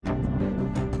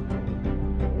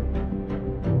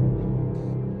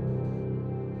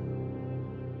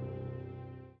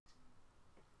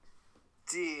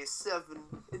7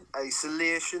 in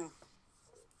isolation.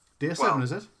 Day 7,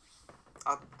 is it?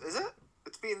 Is it?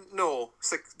 It's been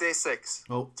day 6.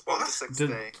 Oh, it's probably the 6th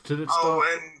day. Did it start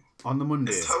on the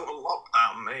Monday? It's total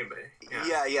lockdown, maybe.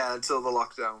 Yeah, until the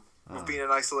lockdown. We've been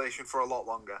in isolation for a lot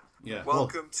longer. Yeah.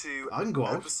 Welcome to I can go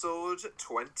out. episode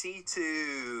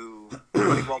 22.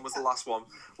 21 was the last one.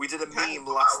 We did a meme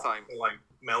last time. Like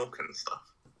milk and stuff.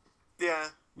 Yeah.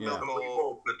 And we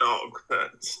walk the dog,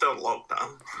 but it's still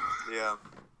lockdown. Yeah.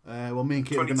 Well, me and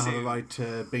Kate are going to have a ride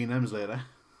to B&M's later.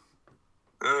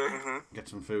 Get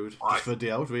some food. Just for a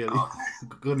day out, really.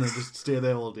 Gonna just stay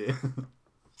there all day.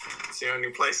 It's the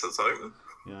only place that's open.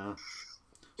 Yeah.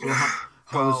 So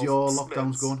how's your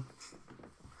lockdowns going?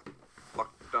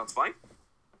 Lockdown's fine.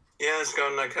 Yeah, it's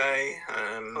going okay.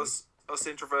 Us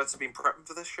introverts have been prepping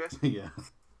for this shit. Yeah.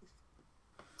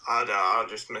 I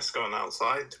just miss going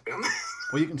outside, to be honest.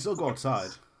 Well, you can still go outside.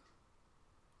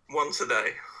 Once a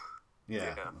day.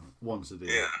 Yeah. Once a day.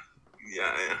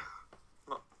 Yeah.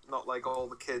 Not like all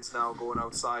the kids now going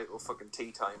outside or fucking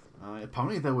tea time.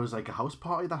 Apparently there was like a house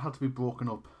party that had to be broken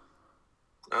up.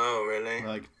 Oh, really?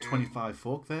 Like 25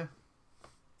 folk there.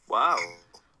 Wow.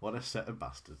 What a set of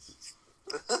bastards.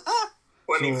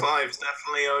 25's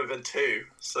definitely over 2,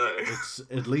 so... It's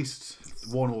at least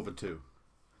 1 over 2.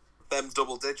 Them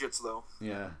double digits, though.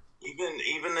 Yeah. Even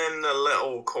in the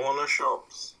little corner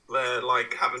shops, they're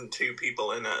like having 2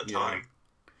 people in at a time.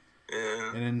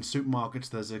 Yeah. And in supermarkets,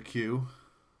 there's a queue.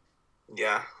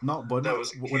 Yeah.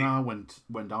 When I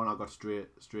went down, I got straight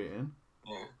in.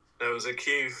 Yeah. There was a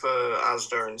queue for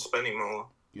Asda and Spennymoor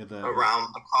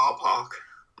around the car park.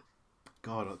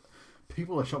 God,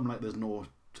 people are shopping like there's no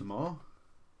tomorrow.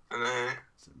 I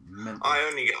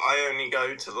only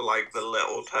go to the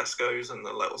little Tesco's and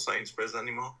the little Sainsbury's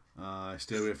anymore.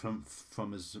 Stay away from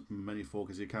as many folk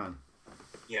as you can.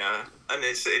 Yeah, and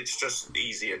it's just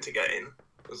easier to get in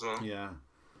as well. Yeah.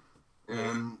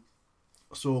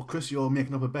 So, Chris, you're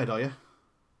making up a bed, are you?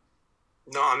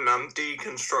 No, I'm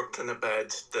deconstructing a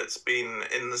bed that's been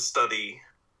in the study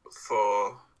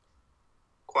for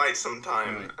quite some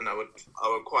time, and I would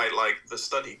quite like the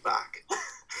study back.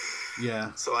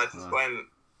 Yeah. So I just went,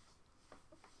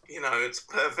 it's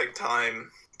perfect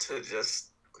time to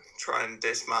just try and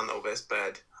dismantle this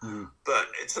bed. But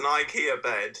it's an IKEA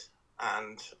bed,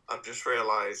 and I've just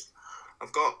realised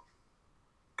I've got...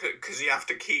 Because you have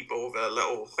to keep all the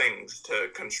little things to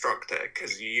construct it,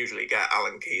 because you usually get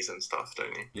Allen keys and stuff,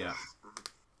 don't you? Yeah.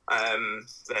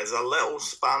 There's a little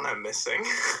spanner missing.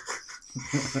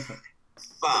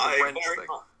 Like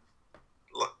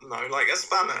a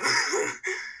spanner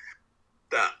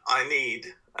that I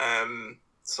need.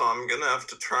 So I'm gonna have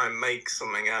to try and make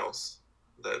something else.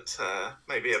 That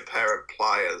maybe a pair of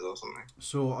pliers or something.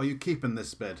 So are you keeping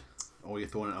this bed, or are you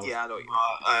throwing it out? Yeah, I know.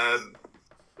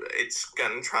 It's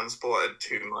getting transported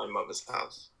to my mother's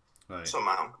house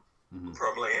somehow.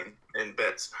 Probably in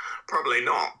bits. Probably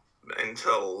not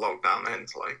until lockdown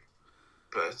ends,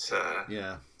 but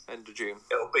yeah, end of June.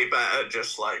 It'll be better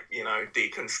just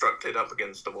deconstructed up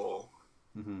against the wall.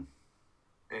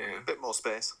 Yeah, a bit more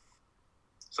space.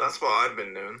 So that's what I've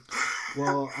been doing.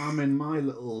 Well, I'm in my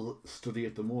little study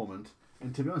at the moment,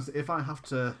 and to be honest, if I have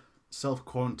to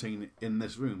self-quarantine in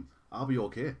this room, I'll be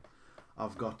okay.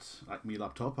 I've got my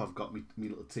laptop, I've got me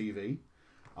little TV,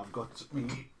 I've got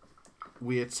me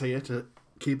weights here to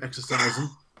keep exercising.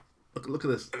 Look at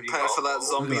this. Prepare for that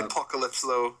zombie apocalypse,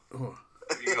 though. Oh.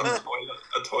 Have you got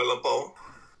a toilet bowl?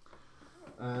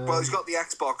 Well, he's got the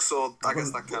Xbox, so I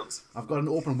guess that counts. I've got an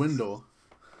open window.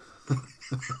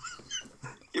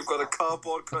 You've got a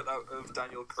cardboard cutout of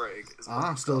Daniel Craig.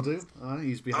 I still do.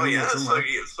 He's behind me somewhere.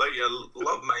 So your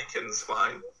love making's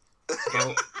fine.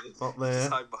 Up there.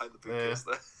 Hide behind the bookcase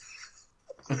there.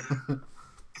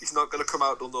 He's not going to come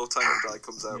out till No Time to Die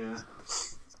comes out. Yeah.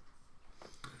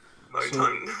 No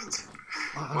time.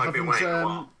 Might be waiting a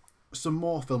while. Some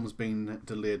more films been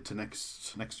delayed to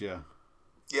next year.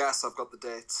 Yes, I've got the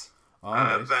dates.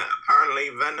 Right. Apparently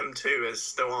Venom 2 is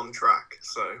still on track,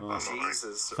 so...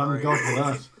 Jesus. Thank God for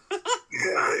that.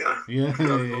 Yeah.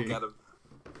 Go get him.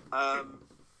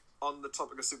 On the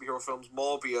topic of superhero films,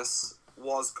 Morbius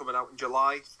was coming out in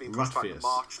July. It's been pushed back to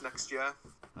March next year.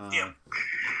 Yeah.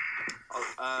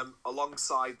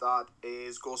 Alongside that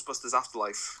is Ghostbusters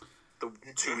Afterlife, the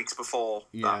 2 weeks before.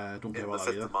 Yeah, don't care about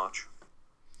that the 5th of March.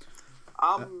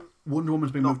 Wonder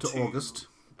Woman's been moved to August.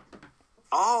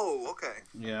 Oh, okay.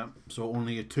 Yeah, so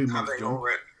only a 2 month jump.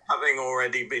 Having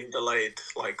already been delayed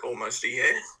almost a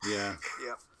year. Yeah.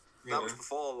 Yeah. That was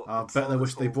before. I bet they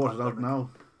wish they brought it out now.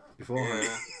 Beforehand.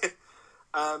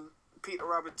 Yeah. Peter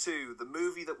Rabbit 2, the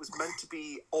movie that was meant to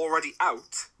be already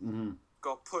out,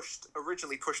 got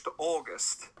originally pushed to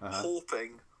August,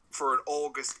 hoping for an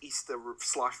August Easter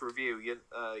 / review, you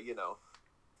know,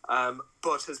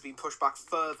 but has been pushed back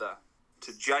further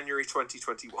to January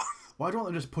 2021. Why don't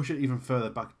they just push it even further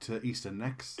back to Easter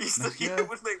next year? It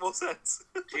would make more sense.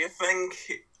 Do you think,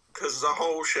 because the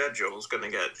whole schedule's going to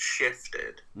get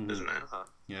shifted, isn't it?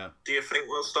 Yeah. Do you think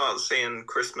we'll start seeing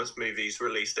Christmas movies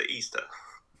released at Easter?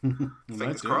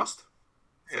 Fingers crossed.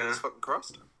 Yeah. Fingers fucking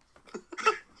crossed.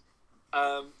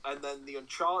 And then the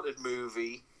Uncharted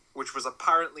movie, which was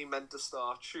apparently meant to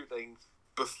start shooting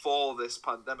before this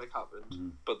pandemic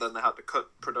happened, but then they had to cut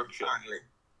production. Apparently.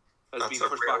 Has been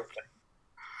pushed back.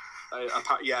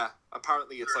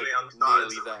 Apparently it's really like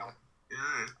nearly there.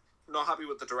 Yeah. Not happy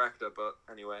with the director, but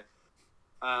anyway.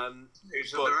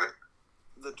 Who's the director?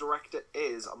 The director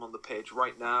is, I'm on the page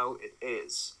right now, it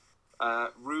is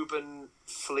Ruben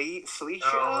Fleischer?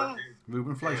 Oh,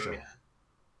 Ruben Fleischer.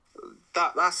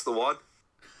 That's the one.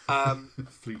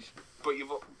 Fleischer. But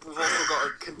we've also got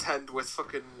to contend with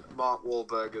fucking Mark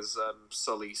Wahlberg as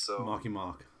Sully, so... Marky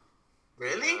Mark.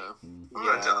 Really?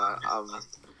 No.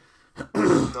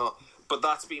 But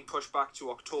that's been pushed back to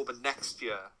October next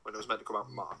year, when it was meant to come out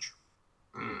in March.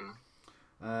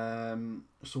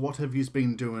 So what have you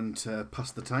been doing to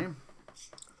pass the time?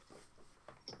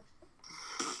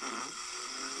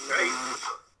 Great.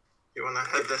 You want to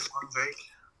head this one, Jake?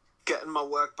 Getting my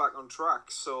work back on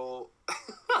track. So,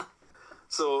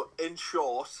 in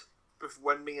short,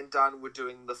 when me and Dan were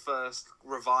doing the first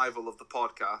revival of the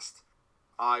podcast,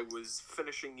 I was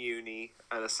finishing uni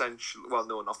and essentially... Well,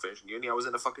 no, not finishing uni. I was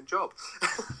in a fucking job.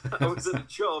 I was in a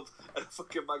job at a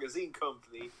fucking magazine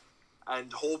company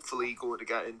and hopefully going to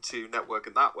get into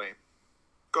networking that way.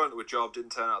 Going to a job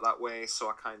didn't turn out that way, so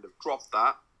I kind of dropped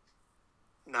that.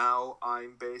 Now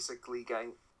I'm basically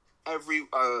getting I'll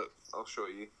show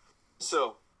you.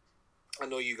 So, I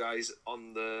know you guys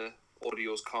on the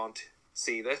audios can't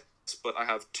see this, but I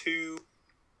have two...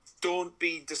 Don't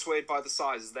be dissuaded by the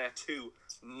sizes. They're two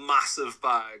massive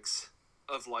bags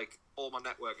of, like, all my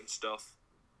networking stuff.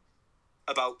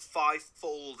 About 5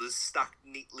 folders stacked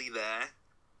neatly there.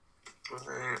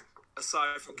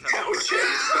 Aside from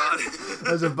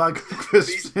There's a bag of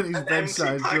crisps in his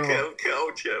bedside drawer.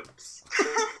 Kettle chips.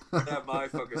 They're my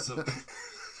fucking stuff.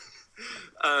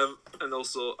 And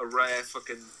also a rare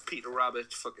fucking Peter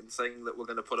Rabbit fucking thing that we're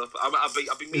going to put up. I've been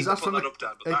meaning to put that up,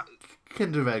 Dan, but that...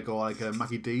 Kinder Egg or like a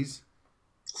Mackie D's?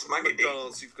 It's Mackie D's.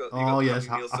 McDonald's, you've got yes,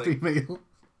 Happy Meal.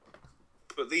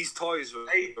 But these toys were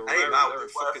that would be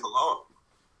worth a lot.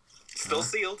 Still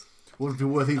sealed. Would it be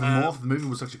worth even more if the movie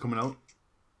was actually coming out?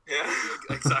 Yeah.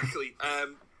 Exactly.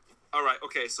 Alright,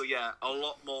 okay, so yeah, a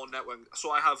lot more networking.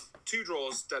 So I have 2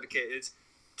 drawers dedicated,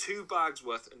 2 bags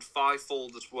worth, and 5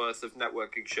 folders worth of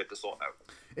networking shit to sort out.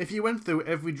 If you went through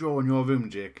every drawer in your room,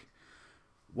 Jake,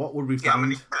 what would we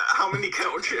find? How many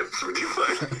kettle chips would you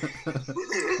find?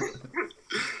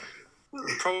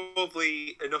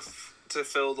 Probably enough to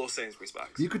fill those Sainsbury's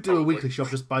bags. You could do a weekly shop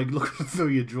just by looking through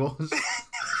your drawers.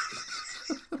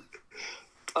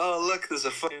 Oh, look, there's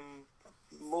a fucking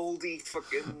mouldy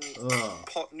fucking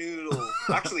pot noodle.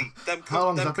 Actually, how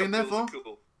long has that been there for?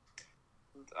 Cool.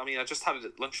 I mean, I just had it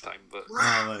at lunchtime, but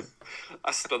right.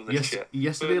 I spun this shit.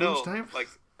 Yesterday at lunchtime? Like,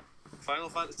 Final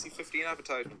Fantasy 15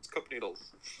 advertisements, cup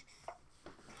noodles.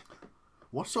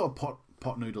 What sort of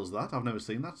pot noodles is that? I've never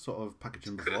seen that sort of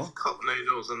packaging before. It's cup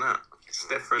noodles and that. It's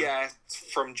different. Yeah, it's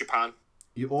from Japan.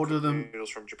 You order them noodles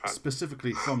from Japan.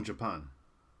 Specifically from Japan?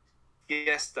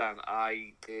 Yes, Dan.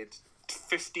 I paid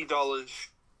 $50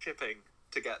 shipping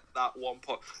to get that one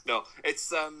pot. No,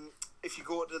 it's if you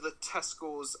go to the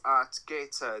Tesco's at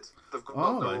Gateshead, they've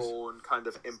got their own kind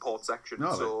of import section,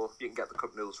 so you can get the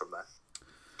cup noodles from there.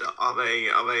 Are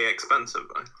they expensive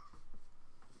though?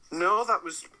 No, that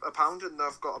was £1, and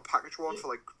I've got a package one for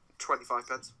like 25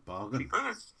 pence. Bargain.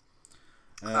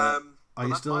 Are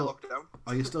you still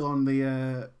on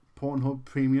the Pornhub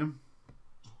Premium?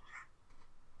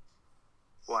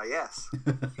 Why, yes.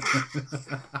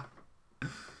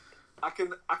 I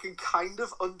can kind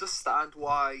of understand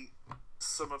why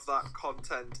some of that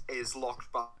content is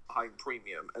locked behind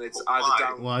premium, and it's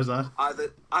Why is that?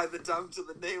 Either down to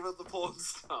the name of the porn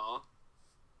star,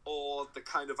 or the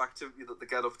kind of activity that they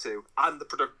get up to, and the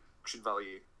production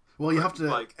value. Well, you have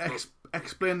to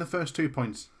explain the first 2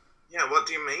 points. Yeah, what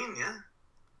do you mean? Yeah.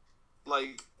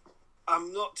 Like,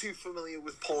 I'm not too familiar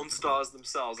with porn stars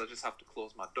themselves. I just have to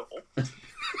close my door.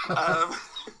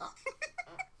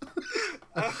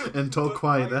 And talk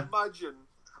quiet there. I'm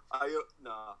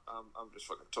just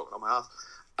fucking talking on my ass.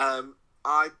 I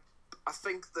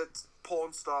think that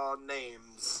porn star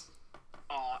names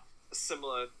are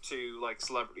similar to like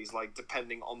celebrities, like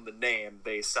depending on the name,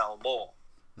 they sell more.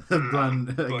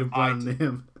 brand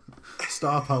name,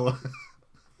 star power.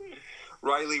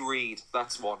 Riley Reid,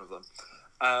 that's one of them.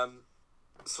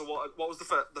 So what was the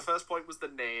first? The first point was the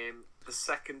name. The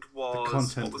second was The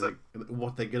content, what was it?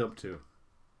 what they get up to.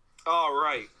 Oh,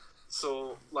 right.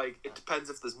 So, like, it depends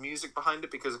if there's music behind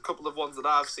it, because a couple of ones that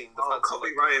I've seen...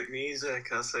 Copyrighted music,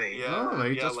 I see. Yeah, oh,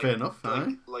 right, that's like, fair enough,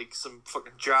 like some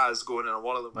fucking jazz going in on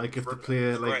one of them. Like if they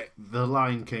play, like, the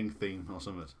Lion King theme or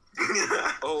something.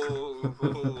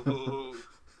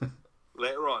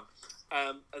 Later on.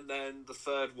 And then the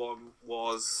third one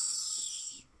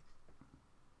was...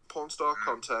 porn star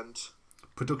content.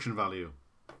 Production value.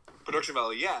 Production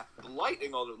value, yeah. The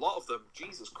lighting on a lot of them,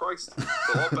 Jesus Christ. A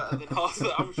lot better than half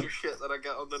the amateur shit that I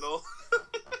get on the North.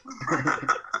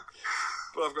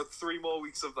 But I've got 3 more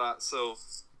weeks of that, so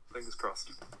fingers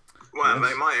crossed. Well,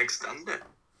 they might extend it.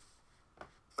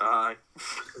 Aye.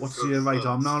 What's your right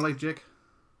arm now like, Jake?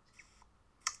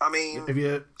 I mean, Have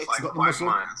you got the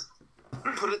muscle?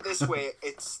 put it this way,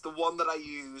 it's the one that I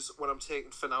use when I'm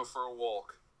taking Finn out for a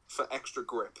walk, for extra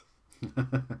grip.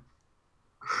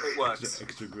 It works.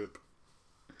 Extra grip.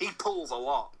 He pulls a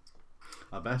lot.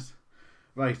 I bet.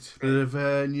 Right, bit of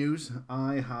news.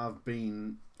 I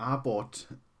bought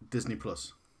Disney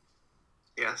Plus.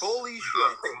 Yes. Holy I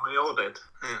shit. think we all did.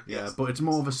 Yeah, but it's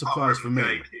more of a surprise for me.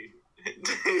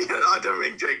 I don't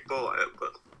think Jake bought it,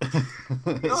 but...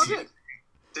 No, I did.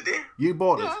 Did he? You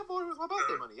bought Yeah, it? I bought it with my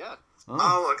birthday money, yeah.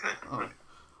 Oh, okay. Oh.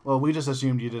 Well, we just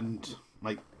assumed you didn't,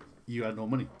 like, you had no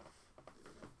money.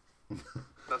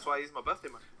 That's why I use my birthday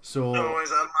money. So, I always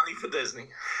had money for Disney.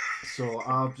 so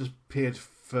I've just paid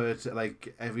for it,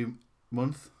 like, every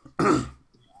month.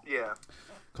 Yeah.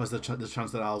 Because there's a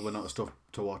chance that I'll run out of stuff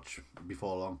to watch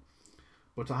before long.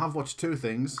 But I have watched 2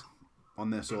 things on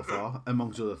there so far,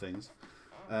 amongst other things.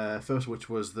 First, which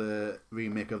was the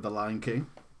remake of The Lion King.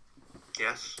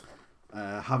 Yes.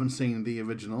 Haven't seen the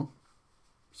original,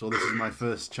 so this is my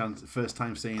first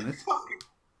time seeing it.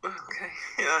 Okay,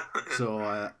 yeah. So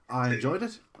I enjoyed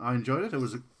it. It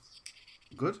was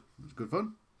good. It was good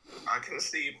fun. I can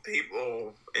see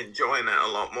people enjoying it a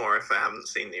lot more if they haven't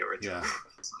seen the original. Yeah.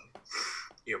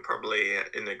 You're probably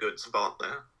in a good spot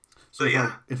there. So if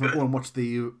I good. go and watch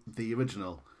the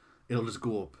original, it'll just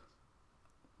go up.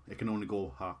 It can only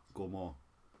go more.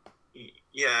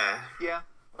 Yeah. Yeah,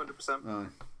 100%.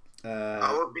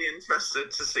 I would be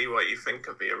interested to see what you think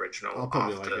of the original. I'll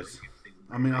probably like it.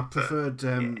 I mean, I preferred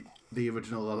the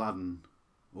original Aladdin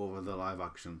over the live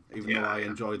action, even though I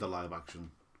enjoyed the live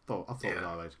action. I thought it was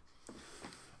alright.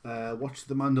 Watched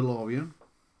The Mandalorian.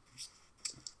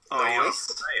 Are you up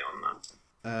to date on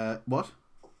that? What?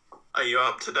 Are you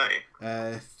up to date?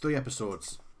 3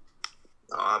 episodes.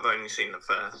 Oh, I've only seen the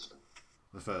first.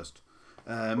 The first.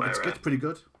 It's pretty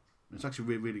good. It's actually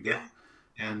really, really good. Yeah.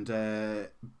 And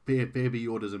Baby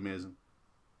Yoda's amazing.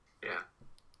 Yeah.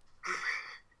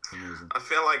 Amazing. I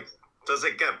feel like, does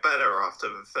it get better after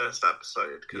the first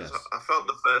episode? Because Yes. I felt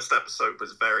the first episode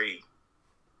was very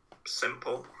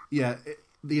simple. Yeah,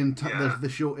 the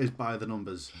show is by the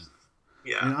numbers.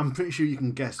 Yeah. I mean, I'm pretty sure you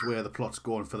can guess where the plot's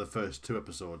going for the first 2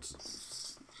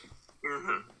 episodes.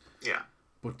 Yeah.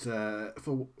 But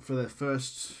for the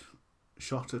first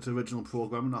shot at original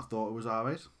programming, I thought it was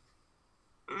alright.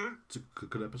 It's a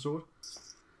good episode.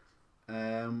 What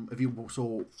have you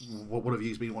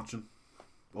been watching,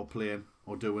 or playing,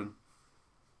 or doing?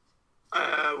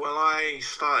 Well, I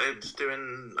started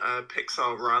doing a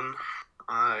Pixar run.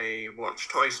 I watched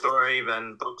Toy Story,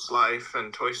 then Bugs Life,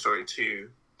 and Toy Story 2,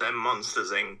 then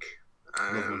Monsters Inc.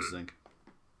 Love Monsters Inc.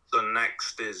 So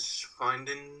next is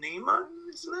Finding Nemo,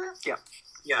 isn't it? Yeah.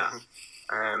 Yeah.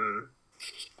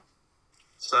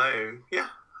 So, yeah.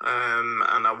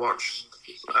 And I watched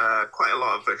quite a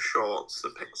lot of the shorts, the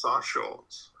Pixar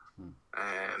shorts.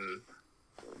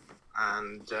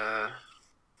 And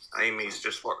Amy's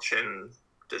just watching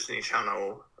Disney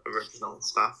Channel original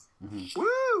stuff.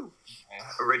 Woo!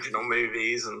 Original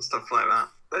movies and stuff like that.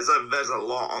 There's a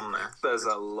lot on there. There's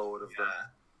a load of them.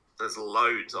 There's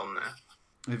loads on there.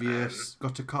 Have you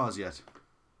got to Cars yet?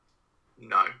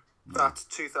 No. That's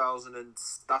 2000 and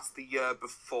that's the year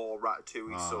before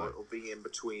Ratatouille, so right. it'll be in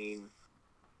between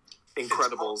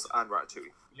Incredibles and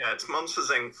Ratatouille. Yeah, it's Monsters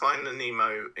Inc., Finding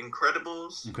Nemo,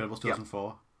 Incredibles. Incredibles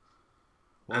 2004.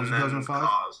 What And was then 2005?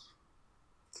 Cars.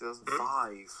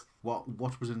 2005.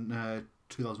 What was in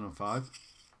 2005?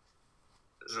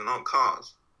 Is it not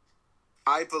Cars?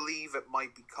 I believe it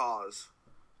might be Cars.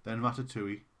 Then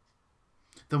Ratatouille.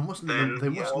 They must not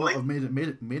Wall-E? have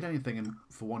made anything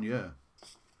for 1 year.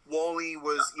 Wall-E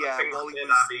was I think Wall-E they did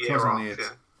was have a year off,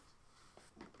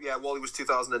 2008. Yeah, WALL-E was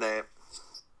 2008.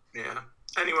 Yeah.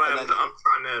 Anyway, And then-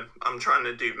 I'm trying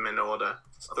to do them in order.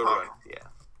 Thoroughly, yeah.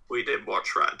 We did watch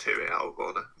Ratatouille out of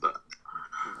order, but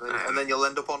And then you'll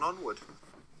end up on Onward.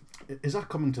 Is that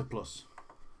coming to Plus?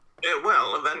 it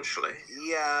will eventually.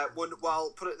 Yeah, well,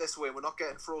 put it this way, we're not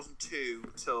getting Frozen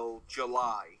 2 till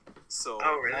July, so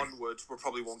Oh, really? Onward we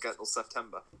probably won't get till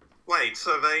September. Wait,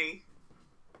 so they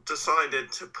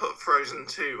decided to put Frozen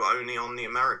 2 only on the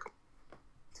American?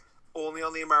 Only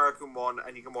on the American one,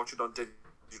 and you can watch it on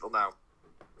digital now,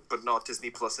 but not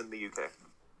Disney Plus in the UK.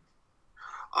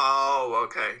 Oh,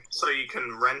 okay. So you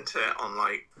can rent it on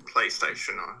like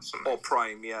PlayStation or something. Or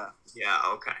Prime, yeah. Yeah.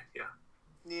 Okay. Yeah.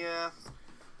 Yeah.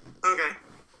 Okay.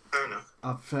 Fair enough.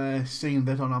 I've seen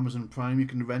that on Amazon Prime you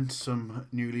can rent some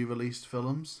newly released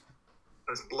films,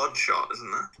 There's Bloodshot,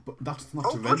 isn't there? but that's not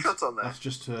Oh, to rent. Bloodshot's on there. That's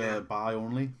just to Yeah. buy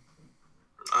only,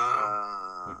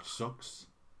 which sucks.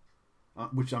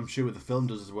 Which I'm sure the film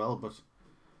does as well, but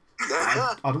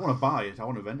I don't want to buy it. I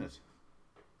want to rent it.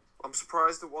 I'm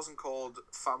surprised it wasn't called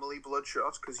Family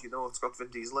Bloodshot, because you know it's got Vin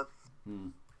Diesel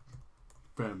in.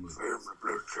 Family. Family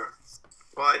Bloodshot.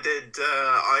 Well, I did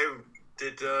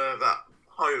that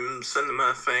home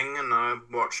cinema thing, and I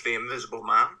watched The Invisible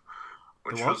Man,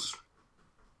 which The what? was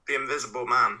The Invisible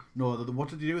Man. No, what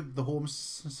did you do with the home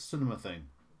cinema thing?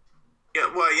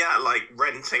 Yeah, well, yeah, like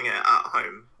renting it at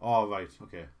home Oh, right,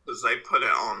 okay. because they put it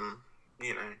on,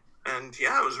 you know, and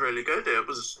yeah, it was really good. It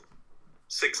was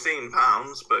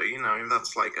 £16, but you know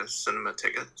that's like a cinema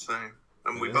ticket. So,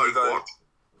 and we Yeah. both Right. watched.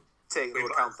 Take We into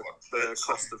both account watched the it,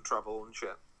 so- cost of travel and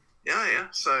shit. Yeah.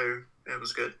 So it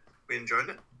was good. We enjoyed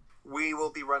it. We will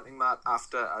be renting that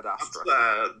after Ad Astra.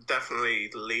 That's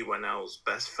definitely Lee Winnell's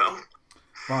best film.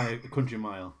 By a country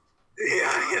mile.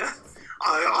 Yeah.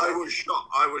 I was shocked.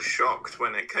 I was shocked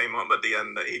when it came up at the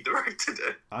end that he directed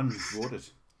it. And wrote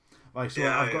it. Right, so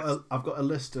Yeah, I've got a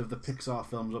list of the Pixar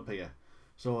films up here.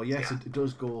 So yes, Yeah. it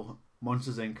does go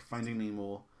Monsters Inc., Finding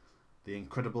Nemo, The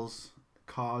Incredibles,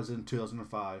 Cars in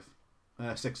 2005,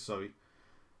 6. Sorry,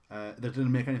 they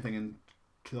didn't make anything in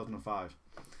 2005.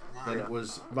 Then it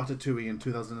was Ratatouille in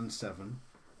 2007.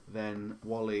 Then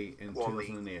WALL-E in WALL-E.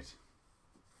 2008.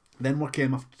 Then what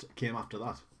came after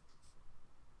that?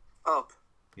 Up.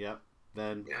 Yeah.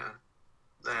 Then Yeah.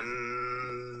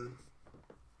 Then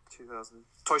 2000.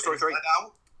 Toy Story 3. Inside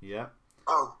Out? yeah.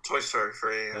 Oh, Toy Story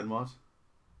 3. Yeah. Then what?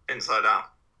 Inside Out.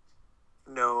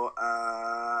 No,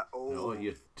 No,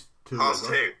 you two. Cars as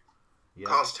 2. well. Yeah.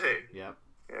 Cars 2. Yeah.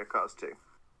 Yeah, Cars 2.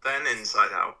 Then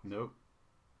Inside Out. Nope.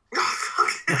 Oh,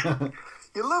 fuck.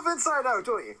 You love Inside Out,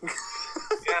 don't you?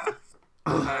 Yeah.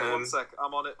 One sec,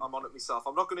 I'm on it myself.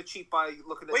 I'm not going to cheat by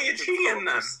looking at... Well, you're the cheating then.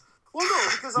 films. Well, no,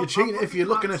 because You're I'm cheating. If you're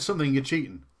looking at... at something, you're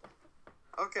cheating.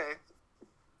 Okay.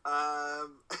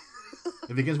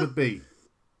 It begins with B.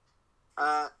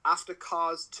 After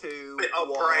Cars 2 Oh,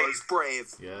 was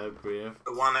Brave. Yeah, Brave.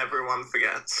 The one everyone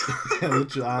forgets.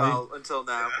 Literally. Well, until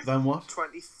now. Then what?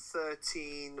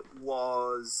 2013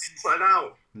 was... Inside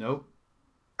Out. Nope.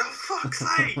 Oh, fuck's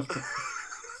sake.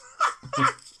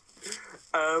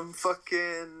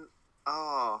 Fucking...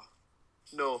 Ah.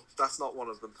 No, that's not one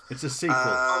of them. It's a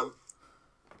sequel.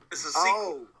 It's a sequel.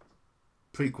 Oh,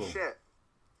 Prequel. shit.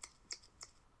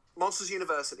 Monsters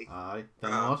University. Aye.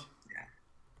 Then Oh. what?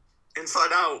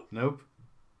 Inside Out. Nope.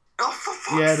 Oh, for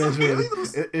fuck's Yeah, it is sake. really.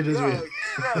 It is yeah, really.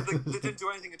 yeah they didn't do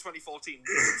anything in 2014.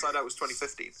 Inside Out was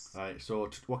 2015. Right. So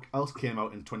what else came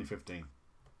out in 2015?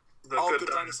 The All Good Good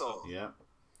Dinosaur. Dinosaur.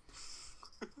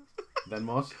 Yeah. Then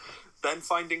what? Then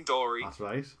Finding Dory. That's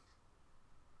right.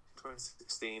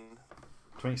 2016.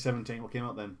 2017. What came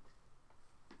out then?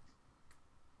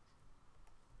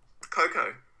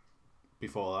 Coco.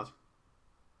 Before that.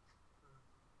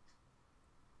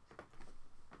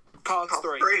 Cars Cars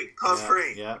 3. 3. Cars Yeah,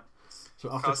 3. Yeah. So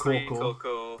after Cars 3, Coco.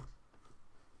 Coco.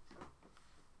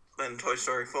 Then Toy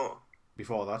Story 4.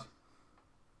 Before that.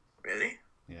 Really?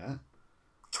 Yeah.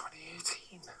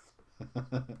 2018.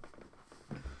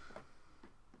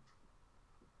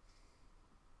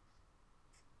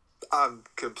 I'm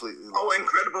completely lost. Oh,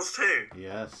 Incredibles 2.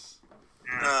 Yes.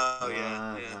 Oh,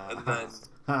 yeah. And then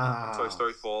Toy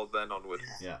Story 4, then onward.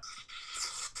 Yeah.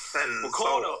 Then We're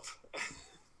caught Soul. up.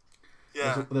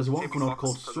 Yeah. There's one Jamie coming out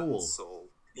Foxx called presents Soul. Soul.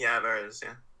 Yeah, there is,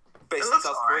 yeah. Based It in looks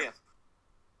South alright. Korea.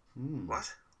 Mm.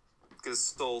 What? Because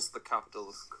Seoul's the capital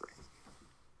of Korea.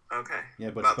 Okay.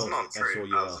 Yeah, but That's spelled not true.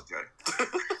 S-O-U-L. That was a joke.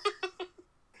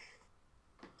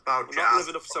 About We're not jazz.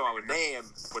 living up to our name.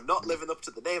 We're not living up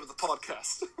to the name of the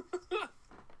podcast.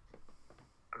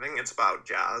 I think it's about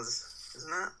jazz,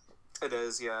 isn't it? It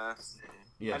is, yeah.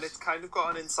 Yes. And it's kind of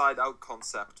got an inside-out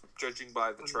concept, judging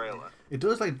by the trailer. It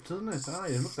does, like, doesn't it? Aye,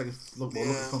 it looks like it's look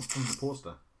Yeah. from the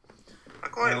poster. I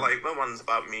quite like the ones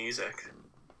about music.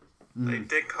 They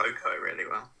did Coco really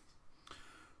well.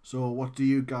 So, what do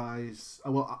you guys?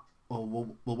 Well,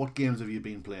 what games have you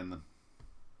been playing then?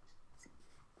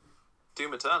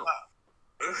 Doom Eternal.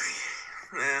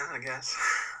 Yeah, I guess.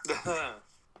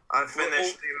 I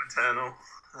finished Doom Eternal.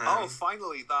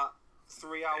 Finally, that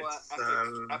 3-hour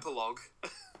epic epilogue.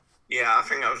 Yeah, I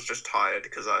think I was just tired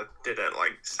because I did it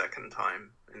like second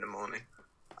time in the morning.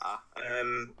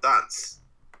 That's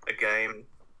a game.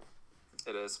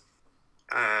 It is.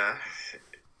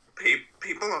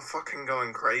 People are fucking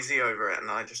going crazy over it, and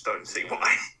I just don't see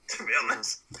why, to be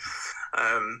honest.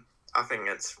 I think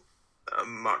it's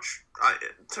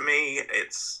to me,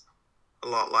 it's a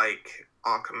lot like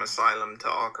Arkham Asylum to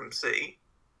Arkham City,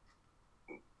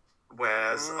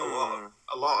 whereas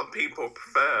a lot of people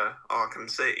prefer Arkham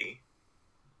City,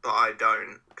 but I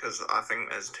don't, because I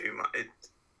think there's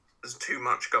too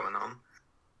much going on,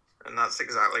 and that's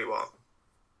exactly what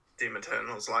Doom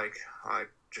Eternal's like. I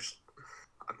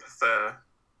prefer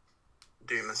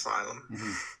Doom Asylum,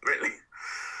 really.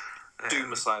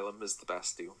 Doom Asylum is the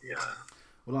best deal. Yeah.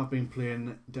 Well, I've been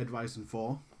playing Dead Rising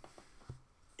 4.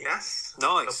 Yes.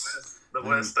 Nice. The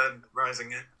worst Dead Rising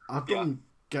game. I don't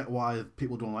get why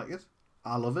people don't like it.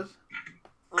 I love it.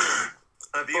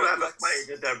 Have you ever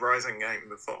played a Dead Rising game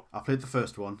before? I played the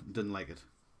first one and didn't like it.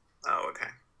 Oh,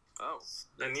 okay. Oh.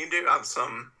 Then you do have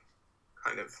some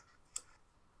kind of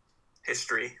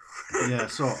history. Yeah,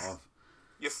 sort of.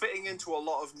 You're fitting into a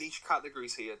lot of niche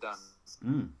categories here,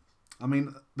 Dan. I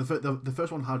mean, the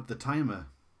first one had the timer.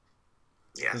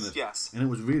 Yes. Yes. And it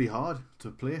was really hard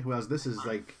to play, whereas this is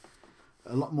like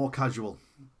a lot more casual.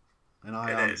 And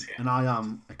I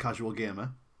am a casual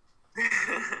gamer.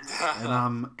 And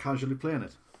I'm casually playing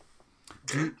it.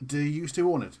 Do you used to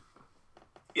own it?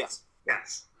 Yes.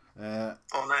 Yes. On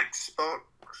Xbox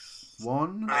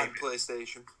One? And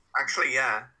PlayStation. Actually,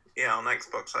 yeah. Yeah, on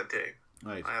Xbox I do.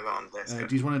 Right. I have it on disc.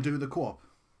 Do you want to do the co-op?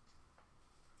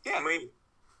 Yeah. I mean,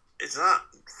 is that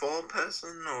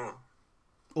 4-person or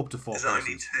Up to 4 is it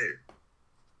only 2?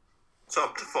 It's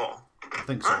up to 4. I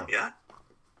think so. Yeah.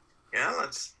 Yeah,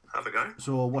 let's have a go.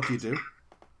 So what do you do?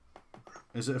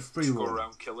 Is it a free Just roll? go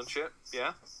around killing shit.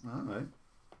 Yeah. Alright.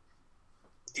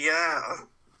 Yeah.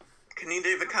 Can you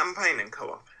do the campaign in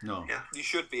co-op? No. Yeah. You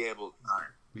should be able.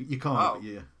 You can't, Oh.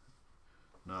 yeah.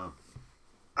 No.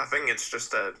 I think it's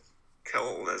just a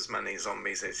kill as many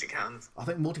zombies as you can. I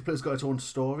think multiplayer's got its own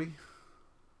story.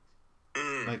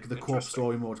 Like the co-op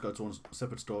story mode's got its own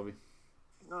separate story.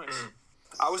 Nice.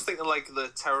 I was thinking like the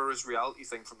terrorist reality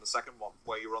thing from the second one,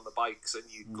 where you're on the bikes and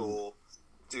you go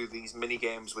do these mini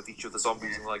games with each of the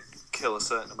zombies and like kill a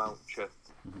certain amount of shit.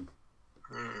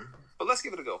 But let's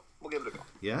give it a go. We'll give it a go.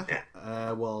 Yeah?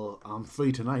 Well, I'm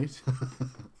free tonight.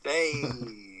 Hey,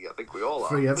 I think we all are.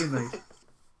 Free every night.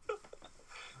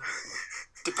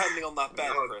 Depending on that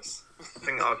bed, Chris. I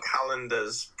think our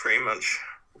calendar's pretty much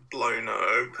blown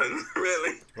open,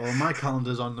 really. Well, my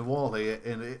calendar's on the wall here,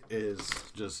 and it is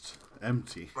just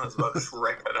empty. Might as well just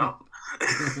rip it up.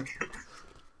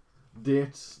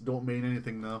 Dates don't mean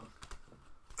anything now.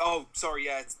 Oh, sorry,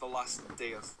 yeah, it's the last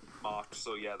day of March,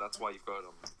 so yeah, that's why you've got it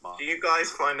on March. Do you guys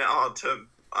find it hard to...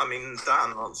 I mean,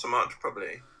 Dan, not so much,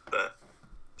 probably, but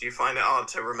do you find it hard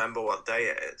to remember what day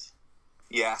it is?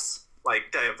 Yes.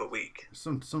 Like, day of the week?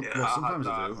 Sometimes I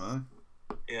I do, huh?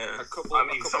 Yeah. A couple.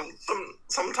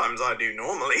 Sometimes I do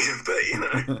normally, but, you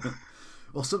know...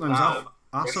 Well, sometimes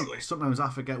Honestly. sometimes I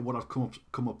forget what I've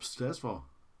come upstairs for.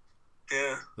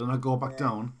 Yeah. Then I go back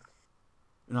down,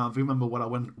 and I remember what I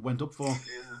went up for.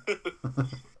 Yeah.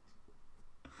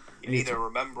 You need to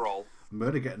remember all.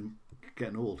 Murder getting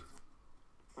old.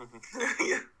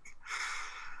 Yeah.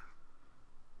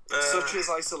 Such is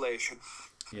isolation.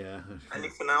 Yeah.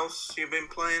 Anything else you've been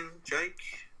playing, Jake?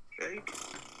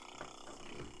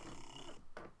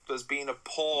 There's been a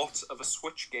port of a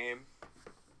Switch game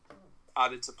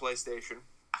added to PlayStation.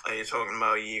 Are you talking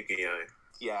about Yu-Gi-Oh?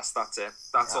 Yes, that's it.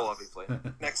 That's all I've been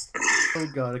playing. Next. Oh,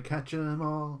 gotta catch 'em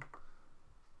all.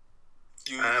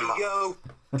 Yu-Gi-Oh!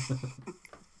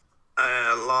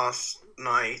 Last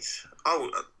night... Oh,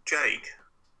 Jake,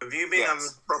 have you been having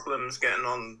problems getting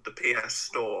on the PS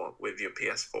Store with your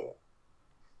PS4?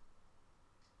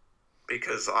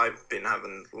 Because I've been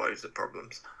having loads of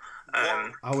problems.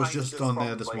 I was just on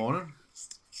there this morning.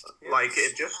 Like,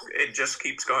 it just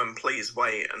keeps going, please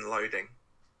wait, and loading.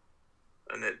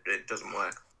 And it doesn't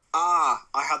work. I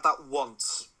had that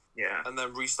once. Yeah. And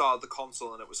then restarted the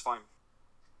console and it was fine.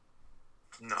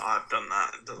 No, I've done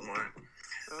that. It doesn't work.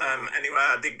 Anyway,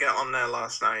 I did get on there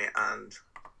last night and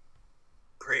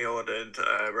pre-ordered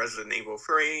Resident Evil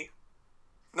 3.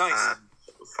 Nice. And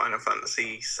Final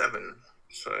Fantasy 7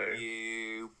 So,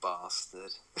 You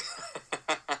bastard.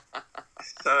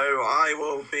 so I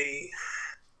will be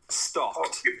Stocked.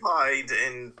 occupied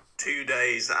in 2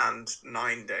 days and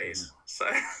 9 days. So,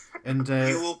 And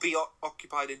You will be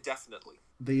occupied indefinitely.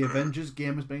 the Avengers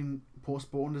game has been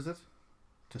postponed, is it?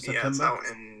 To September? yeah, it's out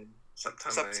in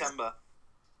September. September.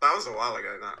 That was a while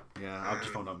ago, that. Yeah, I've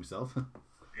just found out myself.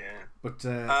 Yeah. But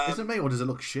is it me, or does it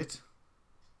look shit?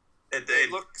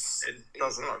 It looks. it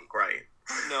doesn't look great.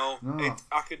 No. No.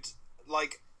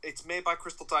 It's made by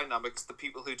Crystal Dynamics, the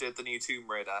people who did the new Tomb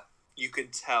Raider. You can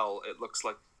tell it looks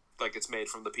like it's made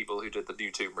from the people who did the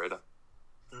new Tomb Raider.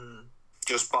 Mm.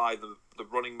 Just by the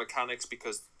running mechanics,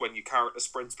 because when your character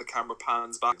sprints, the camera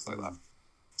pans back, things like that.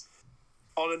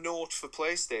 On a note for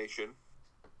PlayStation,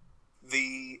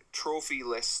 the trophy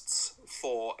lists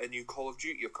for a new Call of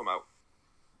Duty have come out.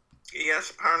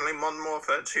 Yes, apparently Modern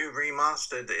Warfare 2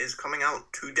 Remastered is coming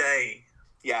out today.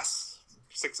 Yes,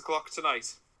 6 o'clock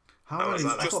tonight. How Oh, many? is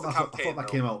that I just thought the that, campaign, I thought that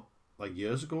though? came out like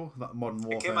years ago. That Modern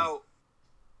Warfare. It came out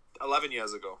 11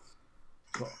 years ago.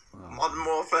 What? Oh. Modern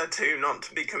Warfare 2, not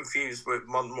to be confused with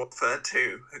Modern Warfare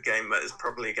 2, a game that is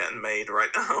probably getting made right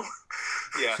now.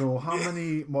 Yeah. So how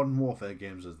many Modern Warfare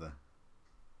games is there?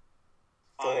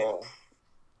 4.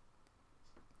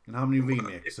 And how many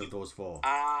remakes of those 4?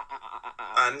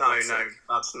 No,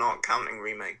 that's not counting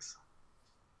remakes.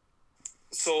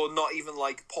 So not even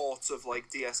like ports of like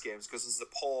DS games, because there's a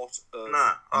port of. No.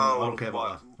 I Oh, don't care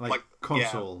about that. Like yeah.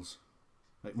 consoles.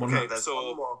 Like Modern Okay. there's so-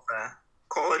 Modern Warfare.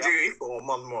 Call of Yeah. Duty 4,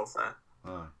 Modern Warfare.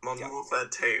 Aye. Modern Yeah. Warfare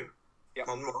 2, Yeah.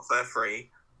 Modern Warfare 3,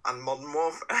 and Modern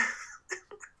Warfare...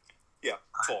 Yeah,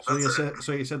 4.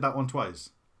 So you said that one twice.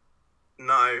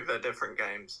 No, they're different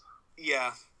games.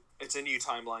 Yeah, it's a new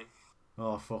timeline.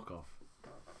 Oh, fuck off.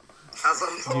 As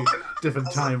I'm You, talking... different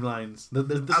as I'm- timelines.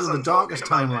 This as is I'm the darkest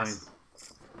talking about timeline.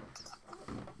 this,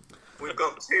 we've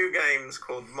got 2 games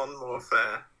called Modern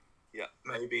Warfare. Yeah.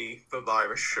 Maybe the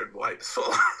virus should wipe us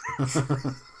all.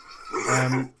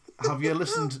 Have you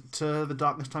listened to the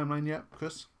darkest timeline yet,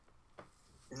 Chris?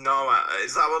 No,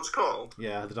 is that what it's called?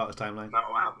 Yeah, the darkest timeline. No,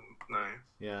 I haven't. No.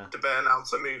 Yeah. Did they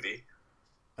announce a movie?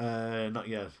 Not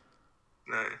yet.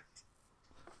 No.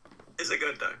 Is it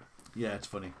good though? Yeah, it's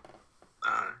funny.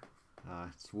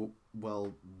 It's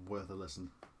well worth a listen.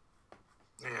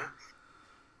 Yeah.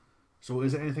 So,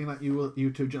 is there anything that you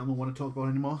two gentlemen want to talk about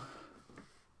anymore?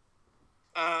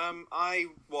 I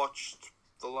watched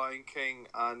The Lion King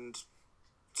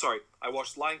I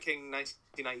watched Lion King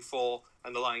 1994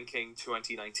 and The Lion King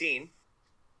 2019,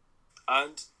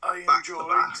 and I Back to enjoyed.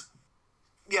 back.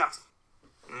 Yeah,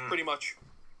 Mm. pretty much.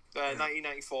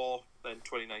 1994, then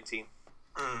 2019.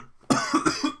 Mm.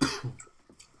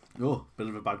 Oh, bit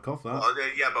of a bad cough, that. Well,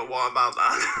 yeah, but what about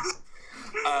that?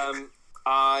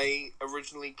 I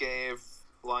originally gave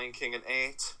Lion King an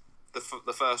 8, the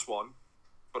first one,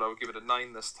 but I would give it a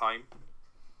 9 this time.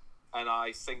 And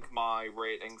I think my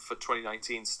rating for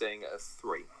 2019 is staying at a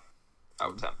 3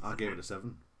 out of 10. I gave it a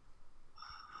 7.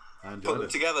 I Put enjoyed them it.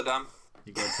 together, Dan.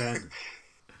 You get 10.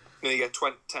 No, you get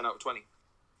 10 out of 20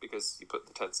 because you put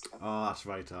the 10s together. Oh, that's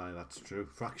right. Aye, that's true.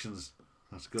 Fractions.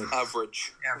 That's good.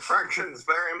 Average. Yeah, fractions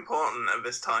very important at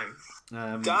this time.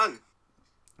 Dan,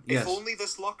 yes. if only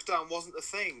this lockdown wasn't a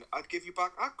thing, I'd give you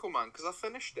back Aquaman because I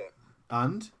finished it.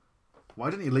 And why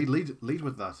didn't you lead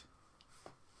with that?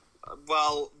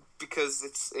 Well, because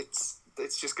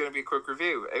it's just going to be a quick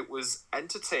review. It was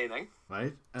entertaining.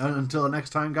 Right. And until the next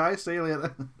time, guys. See you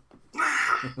later.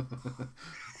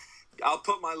 I'll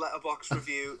put my letterbox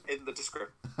review in the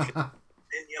description.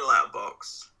 In your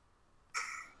letterbox.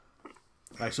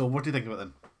 Right. So, what do you think of it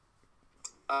then?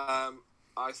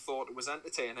 I thought it was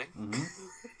entertaining. Mm-hmm.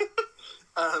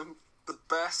 The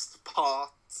best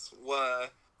parts were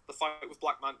the fight with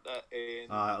Black Manta in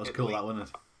That was Italy. cool, that, wasn't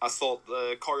it? I thought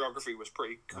the choreography was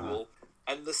pretty cool,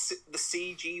 and the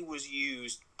CG was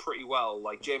used pretty well.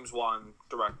 Like James Wan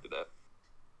directed it,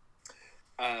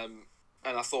 and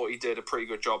I thought he did a pretty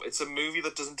good job. It's a movie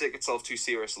that doesn't take itself too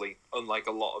seriously, unlike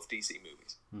a lot of DC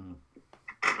movies. Mm-hmm.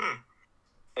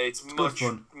 It's good much,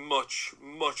 fun.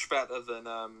 much better than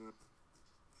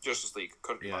Justice League.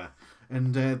 Country Yeah.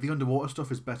 Man. And the underwater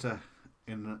stuff is better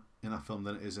in that film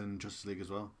than it is in Justice League as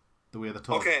well. The way they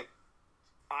talk. Okay,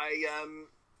 I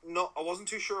wasn't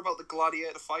too sure about the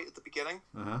gladiator fight at the beginning,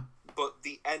 but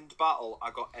the end battle, I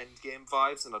got Endgame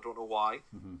vibes, and I don't know why.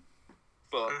 Mm-hmm.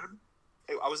 But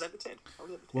I was entertained.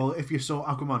 Well, if you saw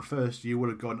Aquaman first, you would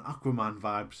have gotten Aquaman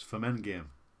vibes from Endgame.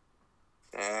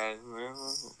 5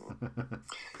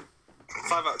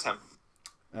 out of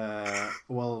 10.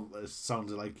 Well, it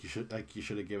sounds like you should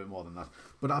have given it more than that.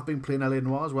 But I've been playing LA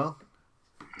Noire as well.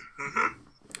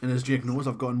 And as Jake knows,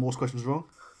 I've gotten most questions wrong.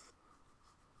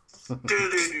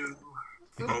 Do-do-do.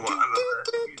 Or whatever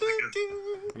the music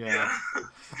is. Yeah.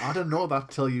 I didn't know that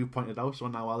till you pointed out, so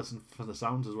now I listen for the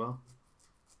sounds as well.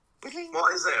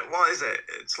 What is it? What is it?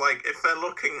 It's like if they're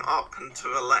looking up and to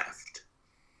the left.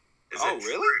 Is Oh, it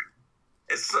really? true?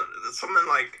 It's something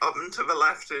like up and to the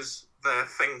left is their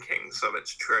thinking, so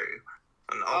it's true.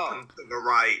 And up and to the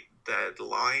right, they're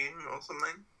lying or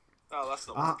something. Oh, that's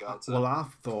not what God said. Well, I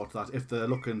thought that if they're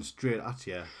looking straight at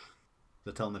you,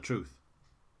 they're telling the truth.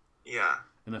 Yeah.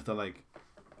 And if they're like...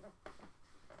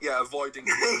 Yeah, avoiding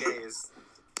the gaze.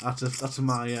 That's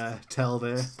my tell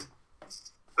there.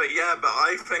 But yeah, but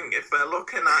I think if they're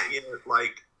looking at you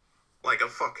like a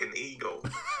fucking eagle,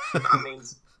 that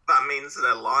means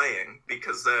they're lying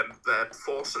because they're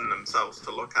forcing themselves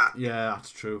to look at you. Yeah, that's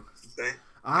true. See?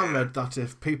 I read that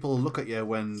if people look at you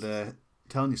when they're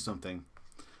telling you something,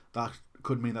 that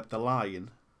could mean that they're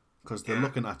lying because they're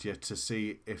looking at you to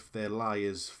see if their lie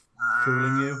is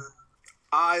fooling you.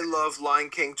 I love Lion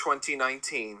King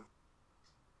 2019.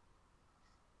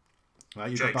 Right,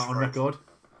 you Jake's got that on right. record?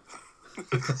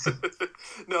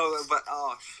 No, but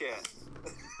oh shit.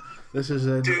 This is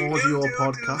an audio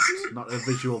podcast, not a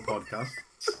visual podcast.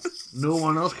 No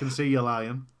one else can see you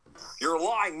lying. You're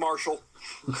lying, Marshall.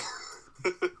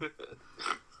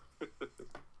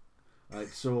 Right,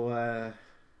 so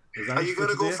is that Are it you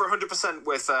gonna go today? for 100%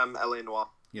 with LA Noire?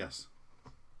 Yes.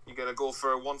 You're gonna go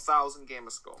for a 1,000 gamer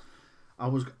score. I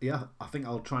think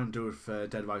I'll try and do it for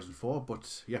Dead Rising 4,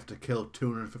 but you have to kill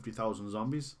 250,000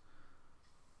 zombies.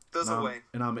 There's a way.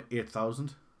 And I'm at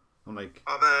 8,000. I'm like...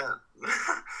 Are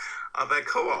there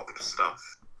co-op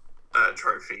stuff,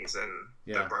 trophies in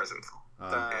Dead Rising 4?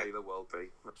 There will be.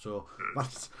 So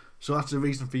that's a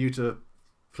reason for you to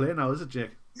play now, is it,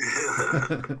 Jake?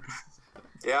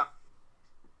 Yeah.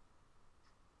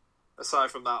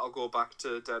 Aside from that, I'll go back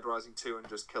to Dead Rising 2 and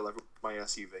just kill my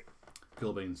SUV.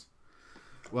 Cool beans.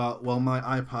 Well, my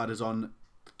iPad is on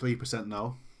 3%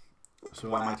 now,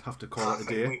 so I might have to call it a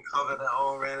day. We covered it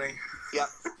already. Yep.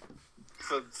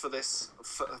 For this,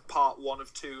 for part 1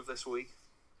 of 2 of this week.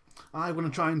 I'm going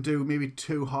to try and do maybe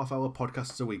 2 half-hour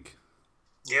podcasts a week.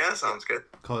 Yeah, sounds good.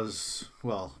 Because,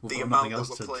 well, we've The got amount nothing that else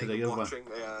we're to playing do. and have we? watching.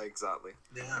 Yeah, exactly.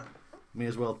 Yeah. May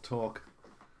as well talk.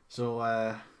 So,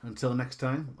 until next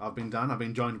time, I've been Dan. I've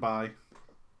been joined by...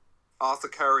 Arthur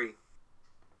Curry.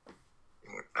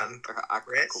 And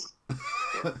Chris?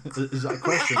 Is that a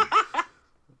question?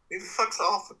 Who fucks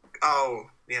off? Oh,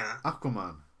 yeah.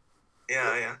 Aquaman.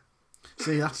 Yeah.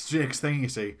 See, that's Jake's thing, you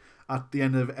see. At the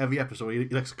end of every episode, he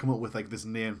likes to come up with like this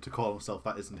name to call himself.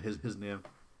 That isn't his name.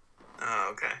 Oh,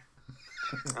 okay.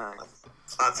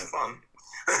 That's fun.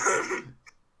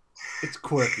 It's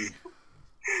quirky.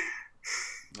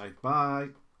 Right, bye.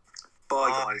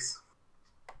 Bye, guys.